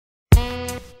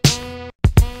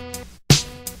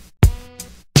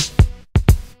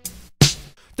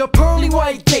The pearly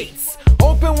white gates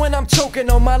open when I'm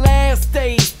choking on my last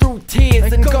days through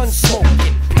tears and gun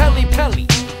smoking. Pelly Pelly,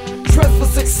 dress for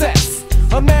success.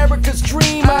 America's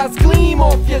dream, eyes gleam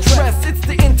off your dress. It's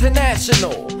the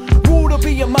international rule to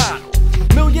be a model.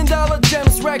 $1 million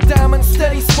gems, rack diamonds,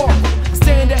 steady sparkle.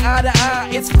 Standing eye to eye,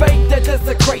 it's fate that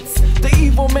desecrates. The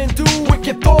evil men do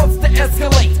wicked thoughts to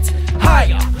escalate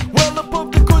higher, well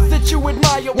above the goods that you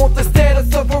admire. Want the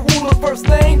status of a ruler, first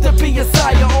name to be a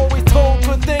sire. Always told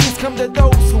good things come to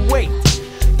those who wait.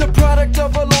 The product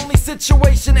of a lonely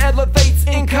situation elevates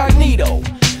incognito.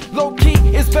 Low key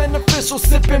is beneficial,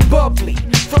 sipping bubbly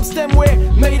from stemware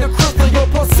made of crystal. Your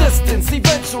persistence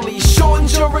eventually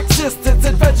shortens your existence.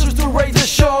 Adventures through razor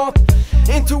sharp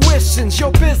intuitions,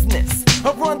 your business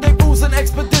of rendezvous and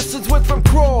expeditions went from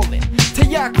crawling to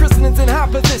yacht christenings in high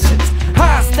positions.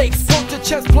 High stakes, puncture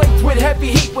chest plates with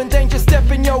heavy heat when danger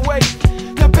step in your way.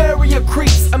 The barrier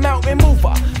creeps, a mountain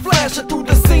mover, flashing through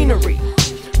the scenery.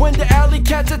 When the alley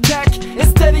cats attack, it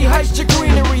steady heights your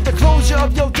greenery. The closure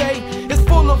of your day is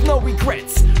full of no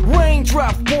regrets.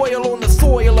 Raindrops boil on the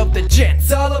soil of the gents.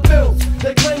 Dollar bills,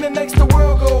 they claim it makes the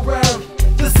world go round.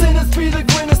 The sinners be the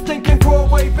grinners thinking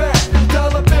Broadway back.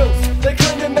 Dollar bills, they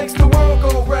claim it makes the world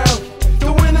go round.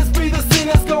 The winners be the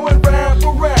sinners going round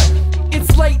for round.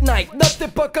 It's late night,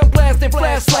 nothing but gun blasting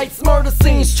flashlights. Murder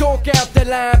scenes chalk out the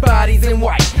line, bodies in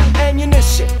white.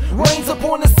 Ammunition rains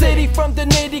upon the city from the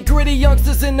nitty gritty.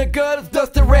 Youngsters in the gutters,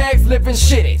 dusty rags, living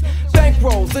shitty.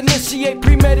 Bankrolls initiate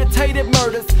premeditated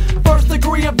murders. First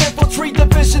degree of infiltrate,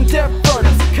 division, death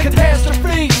burners.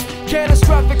 Catastrophes,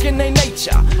 catastrophic in their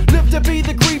nature. Live to be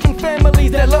the grieving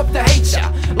families that love to hate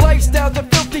ya. Lifestyles the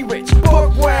filthy rich,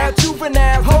 buck wild,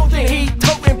 juvenile, holding heat,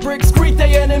 toting bricks, greet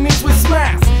their enemies with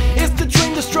smiles. It's the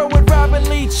dream to stroll with Robin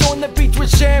Leach on the beach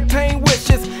with champagne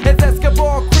wishes as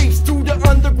Escobar creeps through the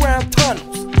underground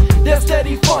tunnels. That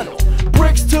steady funnel,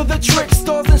 bricks to the tricks,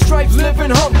 stars and stripes,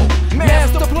 living humble.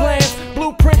 Master plans,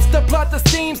 blueprints to plot the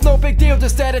schemes. No big deal,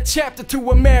 just add a chapter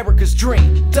to America's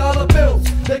dream. Dollar bills,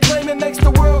 they claim it makes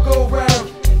the world go round.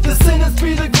 The sinners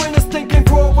be the grinners thinking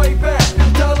Broadway back.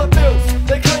 Dollar bills,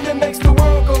 they claim it makes the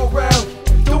world go round.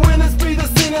 The winners be the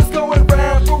sinners going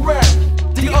round for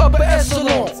round. The upper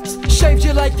echelons shaped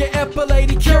you like your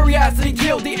epilated. Curiosity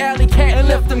killed the alley cat and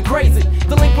left them crazy.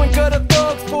 Delinquent gutter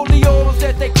thugs full the orders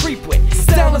that they creep with.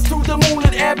 Soundless through the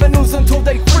moonlit avenues until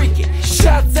they freak it.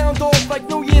 Shots sound off like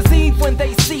New Year's Eve when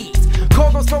they seize.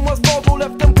 Cargoes from West Fargo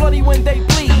left them bloody when they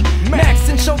bleed. Max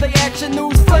and show they action,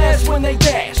 news flash when they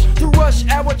dash. Through rush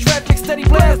hour traffic, steady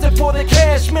blasting for the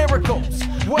cash. Miracles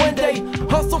when they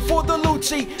hustle for the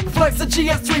Lucci. Flex a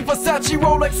GS3, Versace,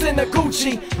 Rolex, and a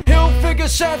Gucci. Hill figure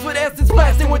shines with essence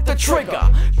blasting with the trigger.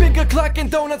 Bigger clock and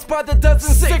donuts by the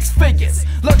dozen, 6 figures.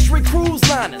 Luxury cruise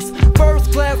liners,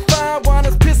 first class fine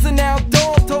winers, pissing out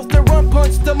dawn, toast and rum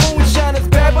punch the moonshiners.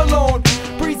 Babylon,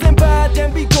 breezing by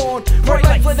then be gone. Bright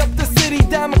lights light up the city,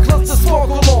 diamond clusters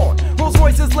sparkle on. Rolls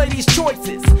Royces, ladies'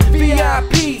 choices,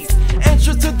 VIPs.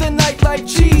 Entrance to the nightlife,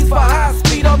 cheese for high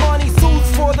speed. Armani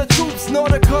suits for the troops,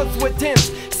 Nauticas with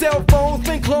Timbs. Cell phones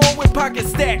been cloned with pockets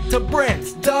stacked to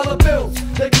brims. Dollar bills,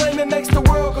 they claim it makes the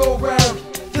world go round.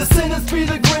 The sinners be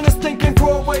the grinners thinking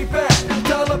Broadway back.